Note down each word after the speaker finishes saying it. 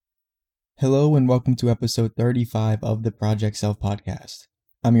Hello and welcome to episode 35 of the Project Self podcast.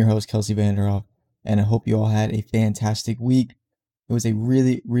 I'm your host, Kelsey Vanderhoff, and I hope you all had a fantastic week. It was a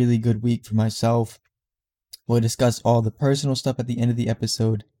really good week for myself. We'll discuss all the personal stuff at the end of the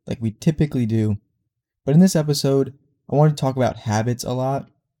episode, like we typically do. But in this episode, I want to talk about habits a lot.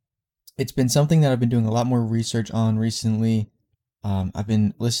 It's been something that I've been doing a lot more research on recently. I've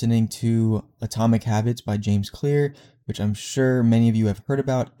been listening to Atomic Habits by James Clear, which I'm sure many of you have heard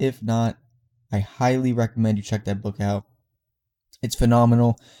about. If not, I highly recommend you check that book out. It's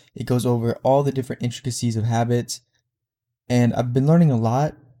phenomenal. It goes over all the different intricacies of habits, and I've been learning a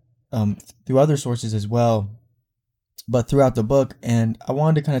lot through other sources as well, but throughout the book, and I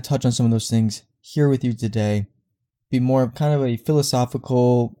wanted to kind of touch on some of those things here with you today. Be more kind of a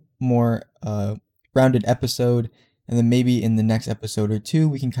philosophical, more rounded episode, and then maybe in the next episode or two,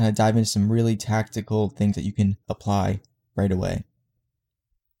 we can kind of dive into some really tactical things that you can apply right away.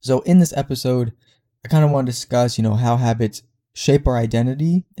 So in this episode, I kind of want to discuss, how habits shape our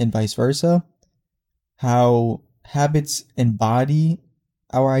identity and vice versa, how habits embody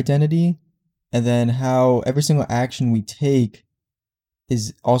our identity, and then how every single action we take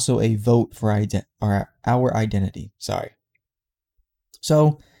is also a vote for our identity. So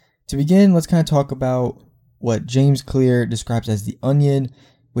to begin, let's kind of talk about what James Clear describes as the onion,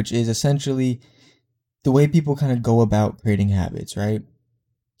 which is essentially the way people kind of go about creating habits, right?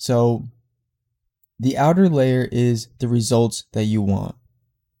 So the outer layer is the results that you want,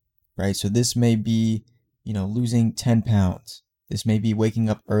 right? So this may be, losing 10 pounds. This may be waking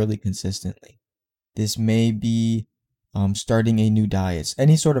up early consistently. This may be starting a new diet.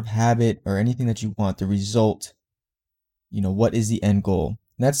 Any sort of habit or anything that you want, the result, what is the end goal?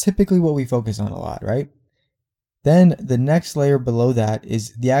 And that's typically what we focus on a lot, right? Then the next layer below that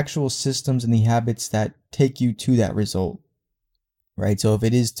is the actual systems and the habits that take you to that result, right? So if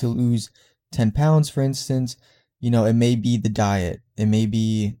it is to lose 10 pounds, for instance, it may be the diet. It may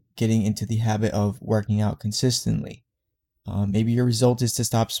be getting into the habit of working out consistently. Maybe your result is to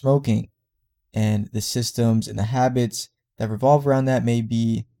stop smoking, and the systems and the habits that revolve around that may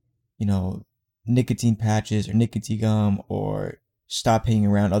be, nicotine patches or nicotine gum, or stop hanging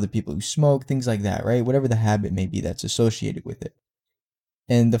around other people who smoke, things like that, right? Whatever the habit may be that's associated with it.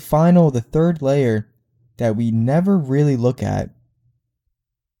 And the third layer that we never really look at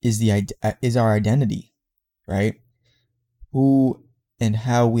is our identity, right? Who and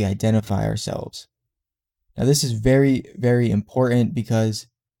how we identify ourselves. Now, this is very important, because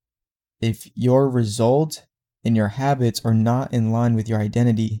if your result and your habits are not in line with your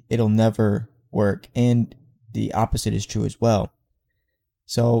identity, it'll never work. And the opposite is true as well.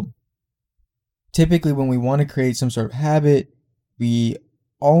 So typically when we want to create some sort of habit, we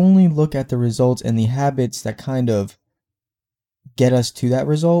only look at the results and the habits that kind of get us to that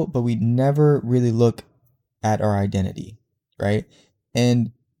result, but we never really look at our identity, right?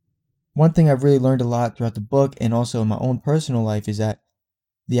 And one thing I've really learned a lot throughout the book and also in my own personal life is that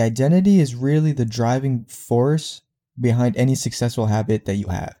the identity is really the driving force behind any successful habit that you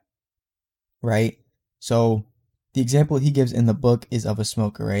have, right? So the example he gives in the book is of a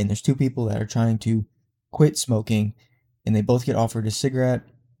smoker, right? And there's two people that are trying to quit smoking, and they both get offered a cigarette,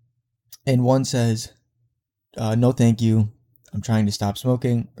 and one says, no thank you, I'm trying to stop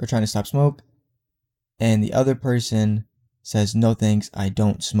smoking, or trying to stop smoke. And the other person says, no thanks, I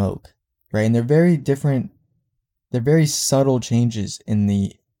don't smoke, right? And they're very different. They're very subtle changes in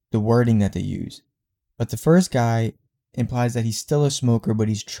the wording that they use. But the first guy implies that he's still a smoker, but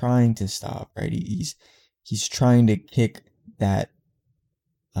he's trying to stop, right? He's trying to kick that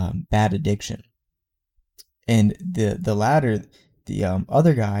bad addiction. And the latter, the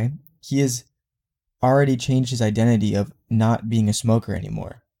other guy, he has already changed his identity of not being a smoker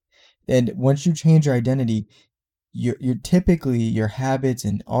anymore. And once you change your identity, you're typically, your habits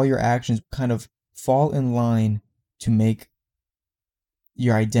and all your actions kind of fall in line to make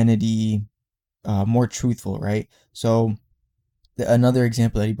your identity more truthful, right? So another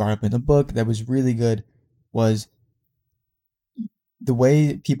example that he brought up in the book that was really good was the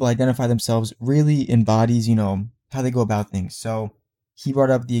way people identify themselves really embodies, how they go about things. So he brought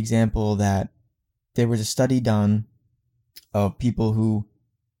up the example that there was a study done of people who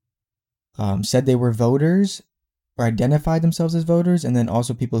said they were voters or identified themselves as voters, and then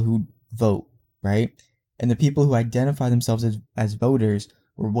also people who vote, right? And the people who identify themselves as voters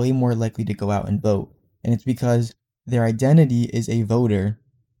were way more likely to go out and vote. And it's because their identity is a voter,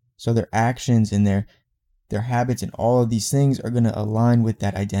 so their actions and their habits and all of these things are going to align with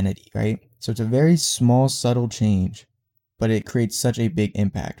that identity, right? So it's a very small, subtle change, but it creates such a big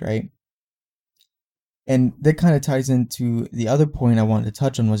impact, right? And that kind of ties into the other point I wanted to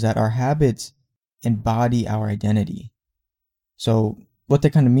touch on, was that our habits embody our identity. So what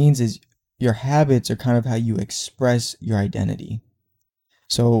that kind of means is your habits are kind of how you express your identity.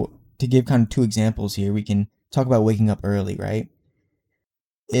 So to give kind of two examples here, we can talk about waking up early, right?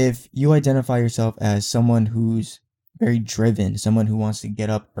 If you identify yourself as someone who's very driven, someone who wants to get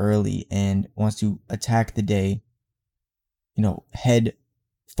up early and wants to attack the day, head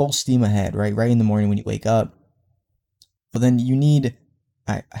full steam ahead, right? Right in the morning when you wake up. Well, then you need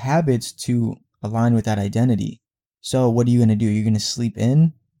habits to align with that identity. So what are you going to do? You're going to sleep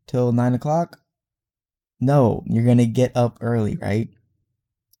in till 9 o'clock? No, you're going to get up early, right?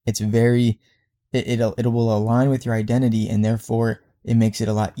 It's it will align with your identity, and therefore it makes it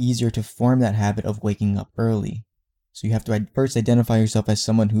a lot easier to form that habit of waking up early. So you have to first identify yourself as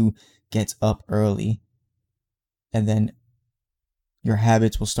someone who gets up early, and then your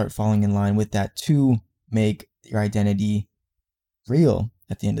habits will start falling in line with that to make your identity real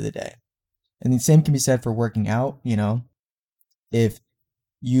at the end of the day. And the same can be said for working out. If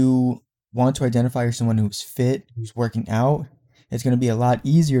you want to identify as someone who's fit, who's working out, it's going to be a lot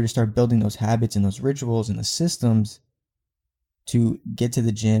easier to start building those habits and those rituals and the systems to get to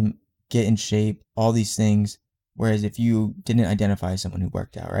the gym, get in shape, all these things. Whereas if you didn't identify as someone who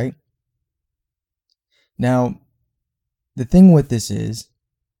worked out, right? Now, the thing with this is,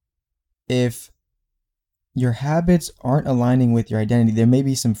 if your habits aren't aligning with your identity, there may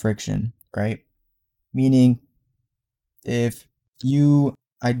be some friction, right? Meaning, if you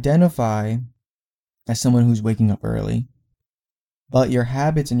identify as someone who's waking up early, but your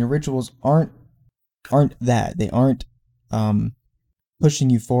habits and your rituals aren't that. They aren't pushing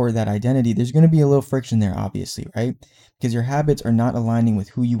you forward that identity. There's going to be a little friction there, obviously, right? Because your habits are not aligning with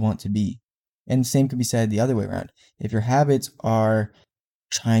who you want to be. And the same could be said the other way around. If your habits are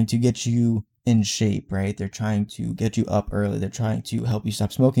trying to get you in shape, right? They're trying to get you up early. They're trying to help you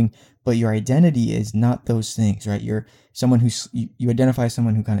stop smoking, but your identity is not those things, right? You're someone you identify as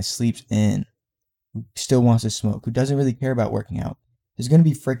someone who kind of sleeps in, who still wants to smoke, who doesn't really care about working out. There's going to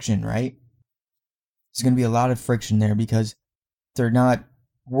be friction, right? There's going to be a lot of friction there because they're not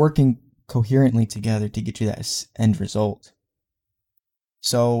working coherently together to get you that end result.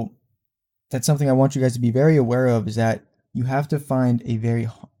 So that's something I want you guys to be very aware of, is that you have to find a very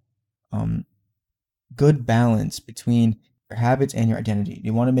good balance between your habits and your identity.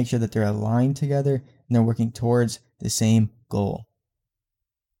 You want to make sure that they're aligned together and they're working towards the same goal.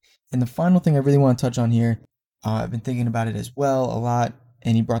 And the final thing I really want to touch on here, I've been thinking about it as well a lot,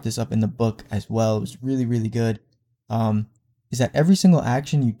 and he brought this up in the book as well. It was really, really good. Is that every single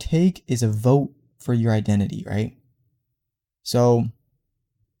action you take is a vote for your identity, right? So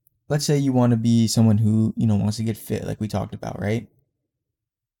let's say you want to be someone who, wants to get fit, like we talked about, right?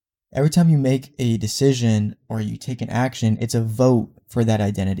 Every time you make a decision or you take an action, it's a vote for that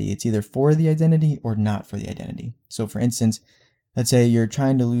identity. It's either for the identity or not for the identity. So for instance, let's say you're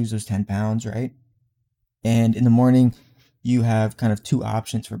trying to lose those 10 pounds, right? And in the morning, you have kind of two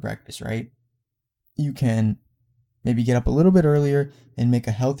options for breakfast, right? You can maybe get up a little bit earlier and make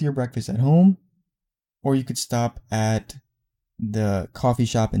a healthier breakfast at home, or you could stop at the coffee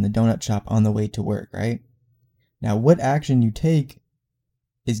shop and the donut shop on the way to work, right? Now, what action you take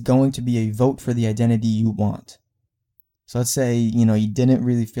is going to be a vote for the identity you want. So let's say, you didn't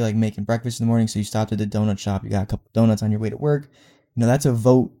really feel like making breakfast in the morning, so you stopped at the donut shop, you got a couple donuts on your way to work. That's a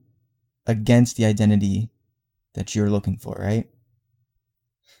vote against the identity that you're looking for, right?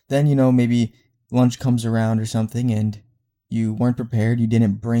 Then, maybe lunch comes around or something and you weren't prepared, you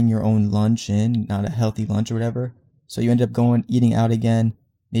didn't bring your own lunch in, not a healthy lunch or whatever. So you end up eating out again.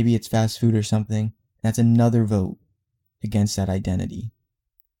 Maybe it's fast food or something. That's another vote against that identity,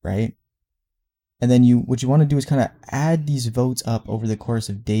 right? And then what you want to do is kind of add these votes up over the course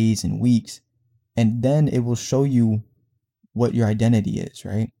of days and weeks, and then it will show you what your identity is,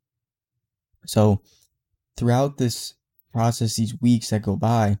 right? So throughout this process, these weeks that go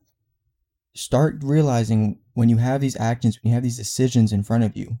by, start realizing when you have these actions, when you have these decisions in front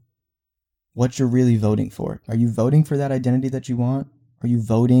of you, what you're really voting for. Are you voting for that identity that you want? Are you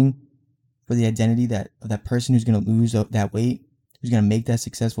voting for the identity of that person who's going to lose that weight, who's going to make that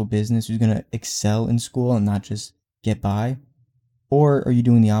successful business, who's going to excel in school and not just get by? Or are you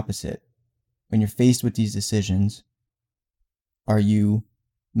doing the opposite? When you're faced with these decisions, are you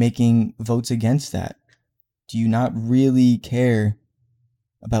making votes against that? Do you not really care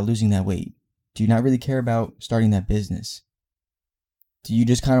about losing that weight? Do you not really care about starting that business? Do you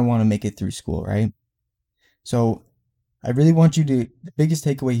just kind of want to make it through school, right? So I really want you to, the biggest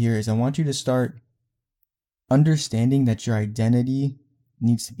takeaway here is I want you to start understanding that your identity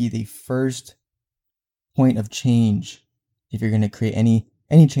needs to be the first point of change if you're going to create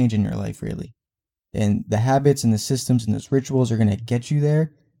any change in your life, really. And the habits and the systems and those rituals are going to get you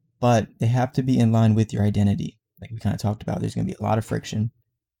there, but they have to be in line with your identity. Like we kind of talked about, there's going to be a lot of friction.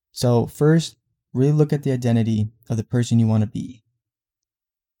 So first, really look at the identity of the person you want to be.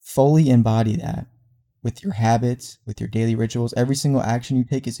 Fully embody that with your habits, with your daily rituals. Every single action you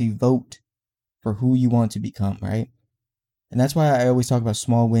take is a vote for who you want to become, right? And that's why I always talk about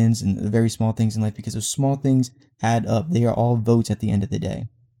small wins and the very small things in life, because those small things add up. They are all votes at the end of the day.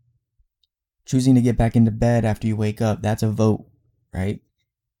 Choosing to get back into bed after you wake up, that's a vote, right?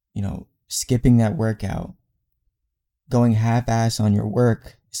 Skipping that workout, going half-ass on your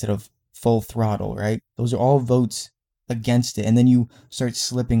work instead of full throttle, right? Those are all votes against it. And then you start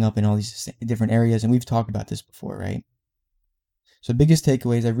slipping up in all these different areas. And we've talked about this before, right? So biggest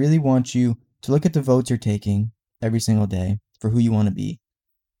takeaways, I really want you to look at the votes you're taking every single day for who you want to be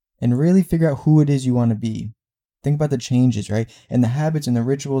and really figure out who it is you want to be. Think about the changes, right? And the habits and the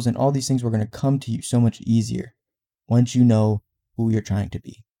rituals and all these things were going to come to you so much easier once you know who you're trying to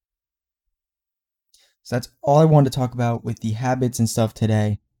be. So that's all I wanted to talk about with the habits and stuff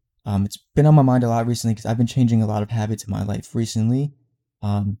today. It's been on my mind a lot recently because I've been changing a lot of habits in my life recently.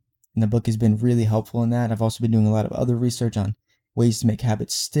 And the book has been really helpful in that. I've also been doing a lot of other research on ways to make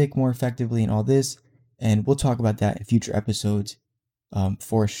habits stick more effectively and all this. And we'll talk about that in future episodes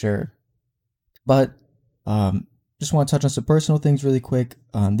for sure. But just want to touch on some personal things really quick.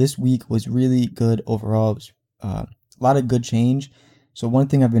 This week was really good overall. It was a lot of good change. So one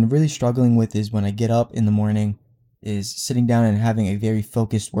thing I've been really struggling with is when I get up in the morning is sitting down and having a very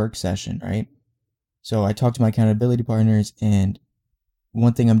focused work session, right? So I talk to my accountability partners, and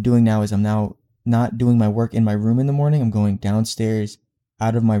one thing I'm doing now is I'm now not doing my work in my room in the morning. I'm going downstairs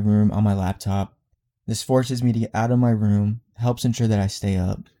out of my room on my laptop. This forces me to get out of my room, helps ensure that I stay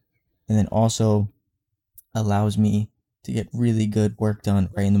up, and then also allows me to get really good work done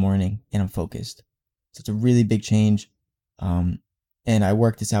right in the morning, and I'm focused. So it's a really big change. And I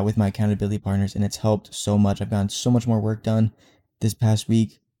worked this out with my accountability partners, and it's helped so much. I've gotten so much more work done this past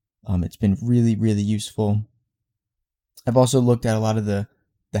week. It's been really, really useful. I've also looked at a lot of the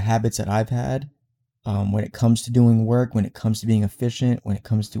habits that I've had when it comes to doing work, when it comes to being efficient, when it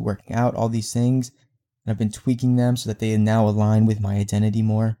comes to working out, all these things. And I've been tweaking them so that they now align with my identity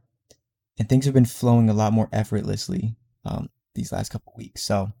more. And things have been flowing a lot more effortlessly these last couple of weeks.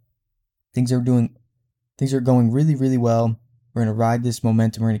 So things are going really, really well. We're going to ride this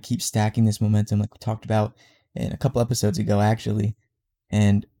momentum. We're going to keep stacking this momentum like we talked about in a couple episodes ago, actually.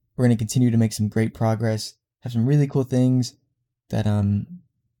 And we're going to continue to make some great progress, have some really cool things that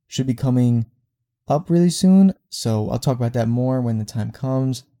should be coming up really soon. So I'll talk about that more when the time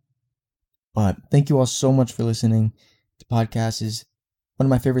comes. But thank you all so much for listening. The podcast is one of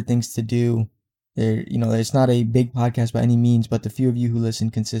my favorite things to do. It's not a big podcast by any means, but the few of you who listen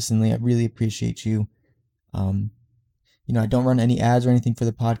consistently, I really appreciate you. I don't run any ads or anything for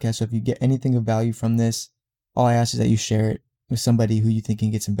the podcast, so if you get anything of value from this, all I ask is that you share it with somebody who you think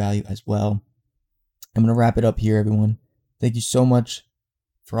can get some value as well. I'm going to wrap it up here, everyone. Thank you so much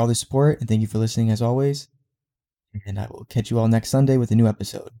for all the support, and thank you for listening as always. And I will catch you all next Sunday with a new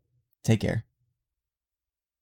episode. Take care.